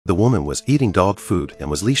The woman was eating dog food and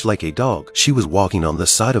was leashed like a dog. She was walking on the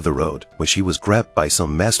side of the road when she was grabbed by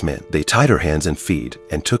some masked men. They tied her hands and feet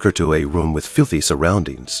and took her to a room with filthy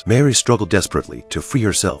surroundings. Mary struggled desperately to free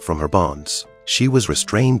herself from her bonds. She was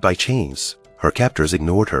restrained by chains. Her captors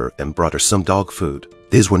ignored her and brought her some dog food.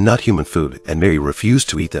 These were not human food, and Mary refused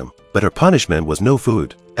to eat them. But her punishment was no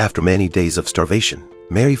food. After many days of starvation,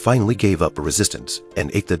 Mary finally gave up resistance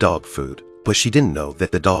and ate the dog food. But she didn't know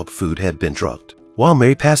that the dog food had been drugged. While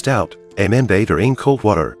Mary passed out, a man bathed her in cold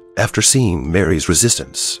water. After seeing Mary's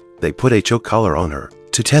resistance, they put a choke collar on her.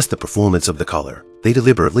 To test the performance of the collar, they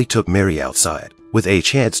deliberately took Mary outside. With a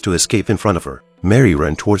chance to escape in front of her, Mary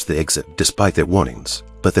ran towards the exit despite their warnings.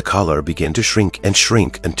 But the collar began to shrink and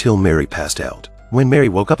shrink until Mary passed out. When Mary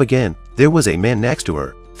woke up again, there was a man next to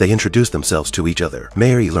her. They introduced themselves to each other.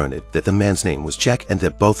 Mary learned that the man's name was Jack and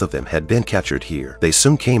that both of them had been captured here. They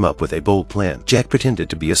soon came up with a bold plan. Jack pretended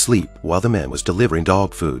to be asleep while the man was delivering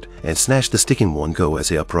dog food and snatched the stick in one go as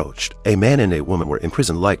he approached. A man and a woman were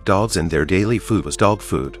imprisoned like dogs and their daily food was dog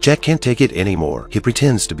food. Jack can't take it anymore. He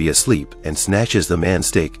pretends to be asleep and snatches the man's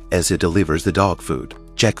stick as he delivers the dog food.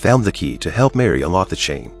 Jack found the key to help Mary unlock the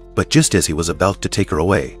chain, but just as he was about to take her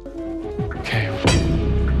away,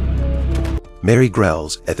 Mary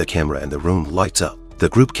growls at the camera and the room lights up. The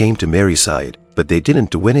group came to Mary's side, but they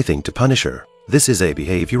didn't do anything to punish her. This is a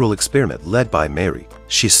behavioral experiment led by Mary.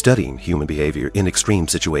 She's studying human behavior in extreme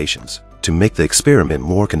situations. To make the experiment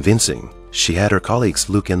more convincing, she had her colleagues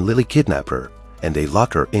Luke and Lily kidnap her, and they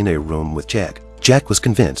lock her in a room with Jack. Jack was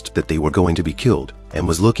convinced that they were going to be killed and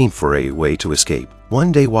was looking for a way to escape.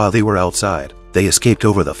 One day while they were outside, they escaped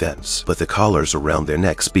over the fence, but the collars around their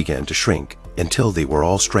necks began to shrink until they were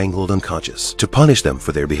all strangled unconscious. To punish them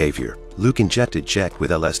for their behavior, Luke injected Jack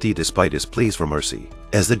with LSD despite his pleas for mercy.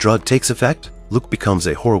 As the drug takes effect, Luke becomes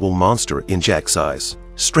a horrible monster in Jack's eyes.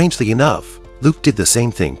 Strangely enough, Luke did the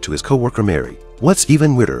same thing to his co-worker Mary. What's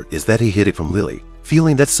even weirder is that he hid it from Lily.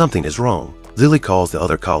 Feeling that something is wrong, Lily calls the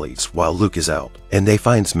other colleagues while Luke is out, and they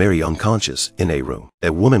find Mary unconscious in a room.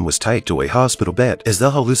 A woman was tied to a hospital bed. As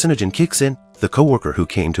the hallucinogen kicks in, the co-worker who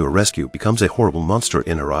came to her rescue becomes a horrible monster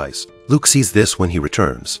in her eyes. Luke sees this when he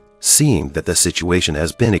returns. Seeing that the situation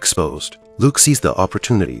has been exposed, Luke sees the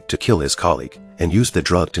opportunity to kill his colleague and use the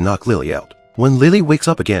drug to knock Lily out. When Lily wakes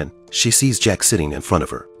up again, she sees Jack sitting in front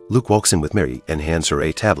of her. Luke walks in with Mary and hands her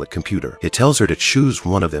a tablet computer. He tells her to choose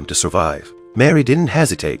one of them to survive. Mary didn't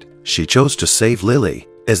hesitate. She chose to save Lily.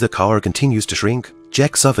 As the collar continues to shrink,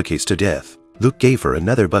 Jack suffocates to death. Luke gave her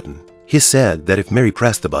another button. He said that if Mary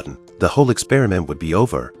pressed the button, the whole experiment would be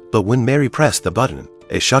over. But when Mary pressed the button,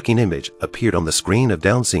 a shocking image appeared on the screen of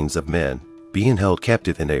down scenes of men being held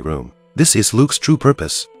captive in a room. This is Luke's true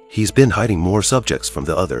purpose. He's been hiding more subjects from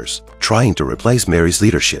the others, trying to replace Mary's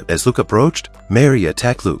leadership. As Luke approached, Mary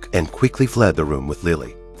attacked Luke and quickly fled the room with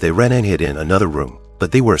Lily. They ran and hid in another room,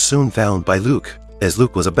 but they were soon found by Luke. As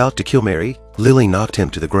Luke was about to kill Mary, Lily knocked him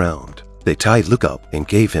to the ground. They tied Luke up and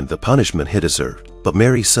gave him the punishment he deserved. But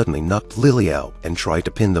Mary suddenly knocked Lily out and tried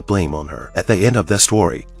to pin the blame on her. At the end of the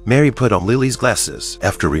story, Mary put on Lily's glasses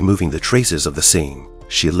after removing the traces of the scene.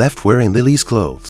 She left wearing Lily's clothes.